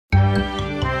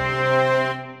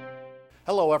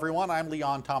Hello everyone, I'm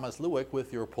Leon Thomas Lewick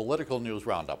with your political news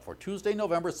roundup for Tuesday,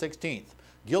 November 16th.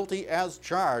 Guilty as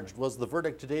charged was the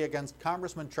verdict today against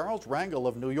Congressman Charles Rangel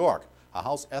of New York. A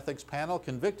House ethics panel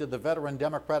convicted the veteran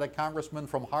Democratic congressman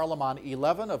from Harlem on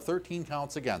 11 of 13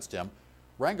 counts against him.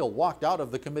 Rangel walked out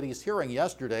of the committee's hearing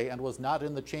yesterday and was not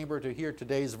in the chamber to hear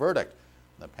today's verdict.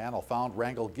 The panel found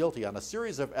Rangel guilty on a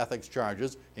series of ethics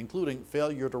charges, including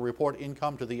failure to report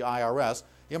income to the IRS,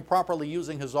 improperly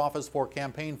using his office for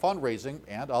campaign fundraising,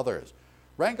 and others.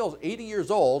 Rangel's 80 years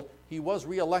old. He was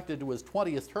re-elected to his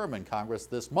 20th term in Congress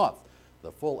this month.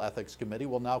 The full Ethics Committee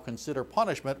will now consider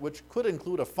punishment, which could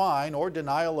include a fine or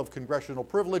denial of congressional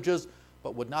privileges,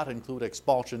 but would not include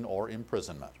expulsion or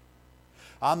imprisonment.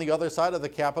 On the other side of the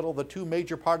Capitol, the two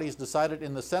major parties decided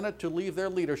in the Senate to leave their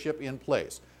leadership in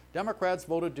place. Democrats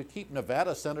voted to keep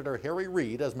Nevada Senator Harry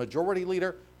Reid as Majority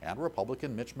Leader and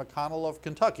Republican Mitch McConnell of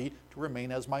Kentucky to remain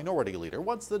as Minority Leader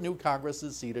once the new Congress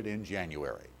is seated in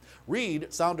January.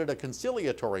 Reid sounded a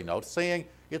conciliatory note, saying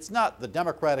it's not the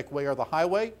Democratic way or the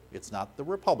highway, it's not the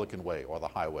Republican way or the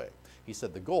highway. He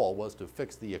said the goal was to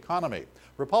fix the economy.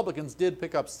 Republicans did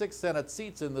pick up 6 Senate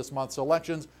seats in this month's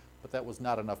elections, but that was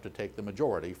not enough to take the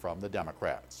majority from the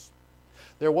Democrats.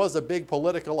 There was a big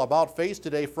political about-face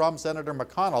today from Senator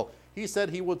McConnell. He said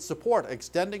he would support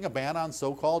extending a ban on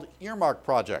so-called earmark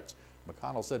projects.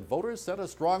 McConnell said voters sent a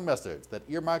strong message that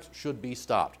earmarks should be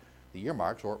stopped. The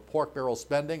earmarks, or pork barrel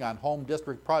spending on home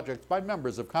district projects by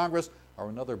members of Congress, are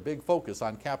another big focus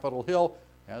on Capitol Hill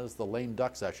as the lame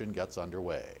duck session gets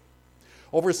underway.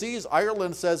 Overseas,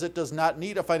 Ireland says it does not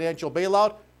need a financial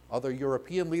bailout. Other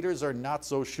European leaders are not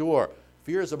so sure.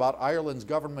 Fears about Ireland's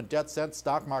government debt sent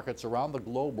stock markets around the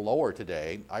globe lower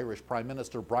today. Irish Prime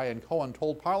Minister Brian Cohen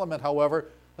told Parliament, however,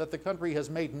 that the country has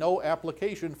made no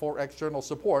application for external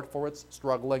support for its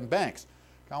struggling banks.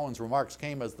 Cohen's remarks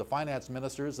came as the finance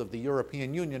ministers of the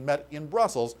European Union met in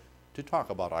Brussels to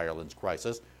talk about Ireland's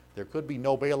crisis. There could be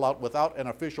no bailout without an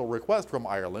official request from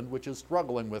Ireland, which is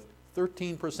struggling with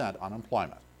 13%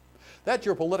 unemployment. That's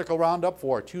your political roundup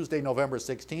for Tuesday, November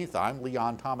 16th. I'm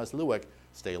Leon Thomas Lewick.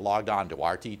 Stay logged on to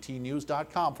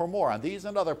rttnews.com for more on these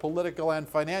and other political and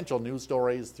financial news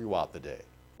stories throughout the day.